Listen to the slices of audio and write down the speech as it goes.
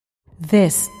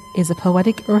This is a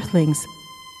Poetic Earthlings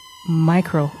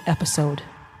micro episode.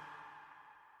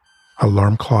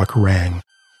 Alarm clock rang.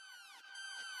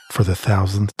 For the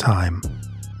 1000th time,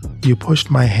 you pushed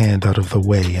my hand out of the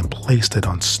way and placed it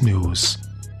on snooze.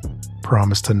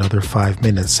 Promised another 5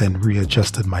 minutes and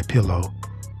readjusted my pillow.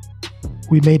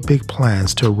 We made big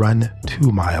plans to run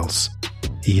 2 miles,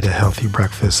 eat a healthy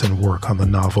breakfast, and work on the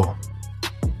novel.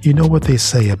 You know what they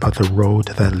say about the road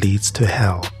that leads to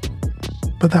hell,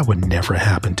 but that would never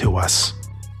happen to us.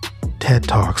 TED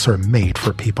Talks are made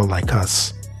for people like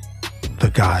us.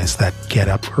 The guys that get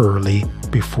up early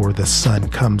before the sun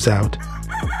comes out,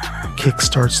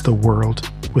 kickstarts the world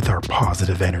with our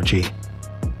positive energy.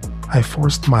 I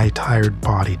forced my tired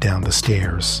body down the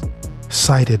stairs,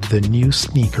 sighted the new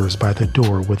sneakers by the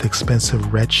door with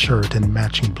expensive red shirt and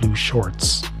matching blue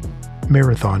shorts.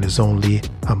 Marathon is only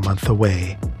a month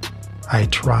away. I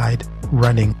tried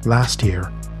running last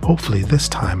year. Hopefully this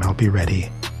time I'll be ready.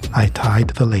 I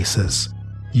tied the laces.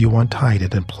 You untied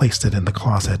it and placed it in the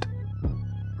closet.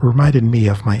 Reminded me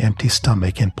of my empty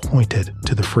stomach and pointed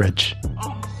to the fridge.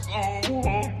 I'm so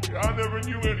hungry. I never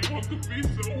knew anyone could be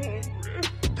so hungry.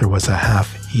 There was a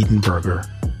half-eaten burger,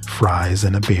 fries,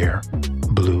 and a beer.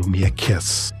 Blew me a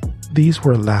kiss. These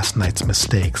were last night's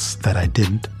mistakes that I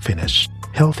didn't finish.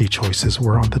 Healthy choices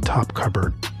were on the top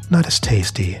cupboard. Not as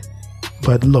tasty,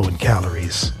 but low in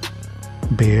calories.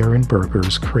 Beer and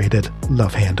burgers created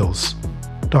love handles.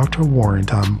 Doctor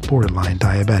warned I'm borderline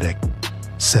diabetic.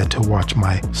 Said to watch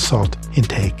my salt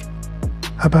intake.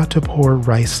 About to pour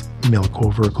rice milk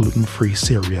over gluten-free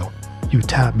cereal. You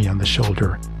tapped me on the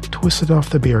shoulder, twisted off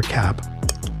the beer cap,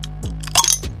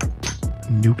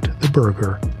 nuked the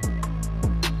burger,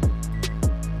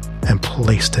 and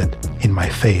placed it in my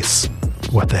face.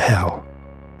 What the hell?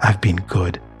 I've been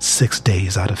good 6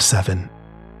 days out of 7.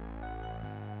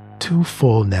 Too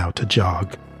full now to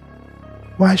jog.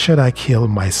 Why should I kill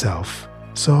myself?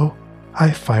 So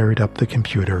I fired up the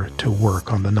computer to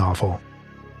work on the novel.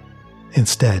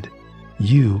 Instead,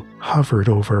 you hovered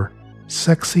over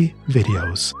sexy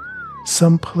videos,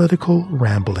 some political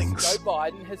ramblings. Joe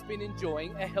Biden has been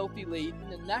enjoying a healthy lead in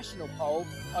the national poll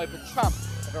over Trump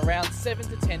of around 7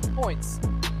 to 10 points,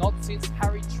 not since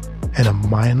Harry Truman. And a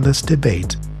mindless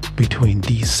debate between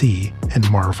DC and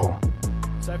Marvel.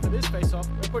 So for this face-off,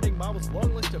 we're putting Marvel's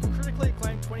long list of critically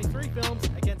acclaimed 23 films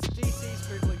against DC's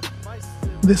critically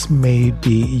divisive... This may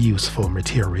be useful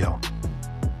material.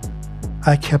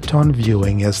 I kept on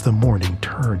viewing as the morning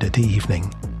turned into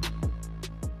evening.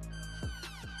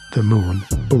 The moon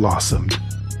blossomed.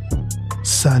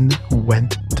 Sun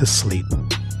went to sleep.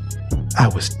 I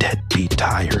was deadbeat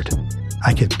tired.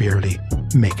 I could barely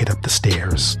make it up the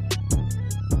stairs.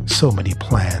 So many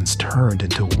plans turned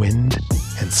into wind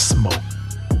and smoke.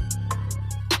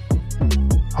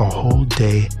 A whole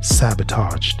day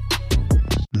sabotaged,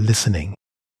 listening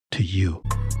to you.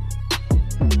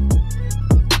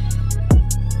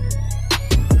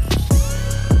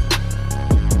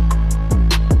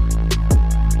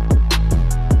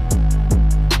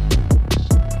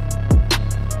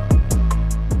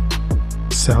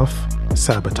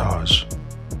 Self-Sabotage.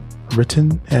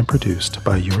 Written and produced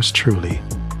by yours truly,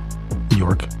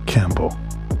 York Campbell.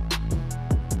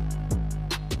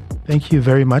 Thank you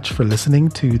very much for listening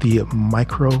to the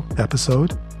micro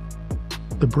episode.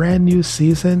 The brand new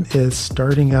season is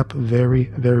starting up very,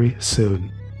 very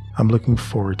soon. I'm looking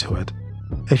forward to it.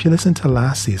 If you listen to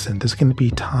last season, there's going to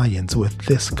be tie-ins with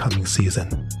this coming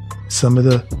season. Some of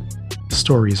the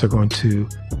stories are going to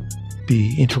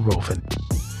be interwoven.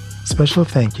 Special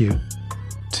thank you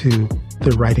to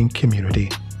the writing community.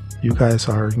 You guys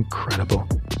are incredible.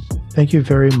 Thank you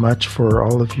very much for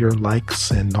all of your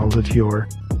likes and all of your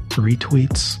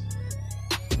retweets.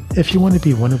 If you want to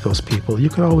be one of those people, you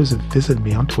could always visit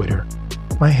me on Twitter.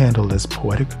 My handle is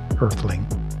Poetic Earthling.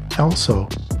 Also,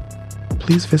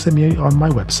 please visit me on my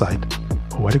website,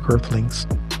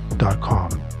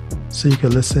 poeticearthlings.com, so you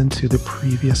can listen to the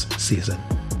previous season.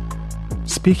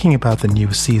 Speaking about the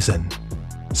new season,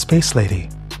 Space Lady,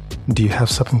 do you have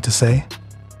something to say?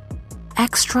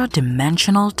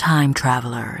 Extra-dimensional time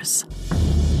travelers.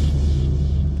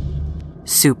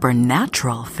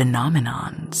 Supernatural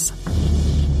phenomenons.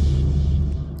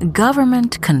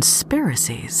 Government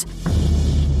conspiracies.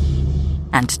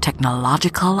 And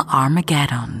technological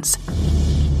Armageddons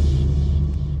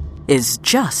is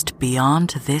just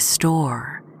beyond this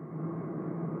door.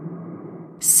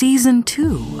 Season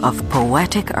 2 of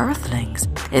Poetic Earthlings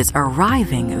is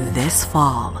arriving this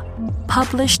fall.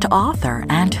 Published author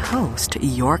and host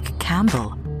York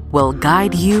Campbell will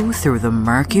guide you through the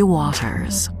murky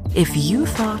waters. If you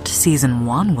thought Season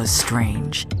 1 was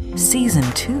strange, Season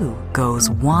 2 goes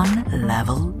one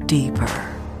level deeper.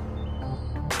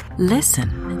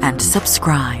 Listen and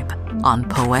subscribe on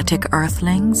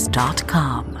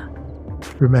PoeticEarthlings.com.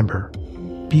 Remember,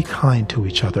 be kind to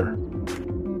each other.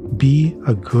 Be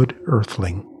a good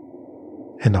earthling.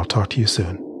 And I'll talk to you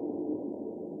soon.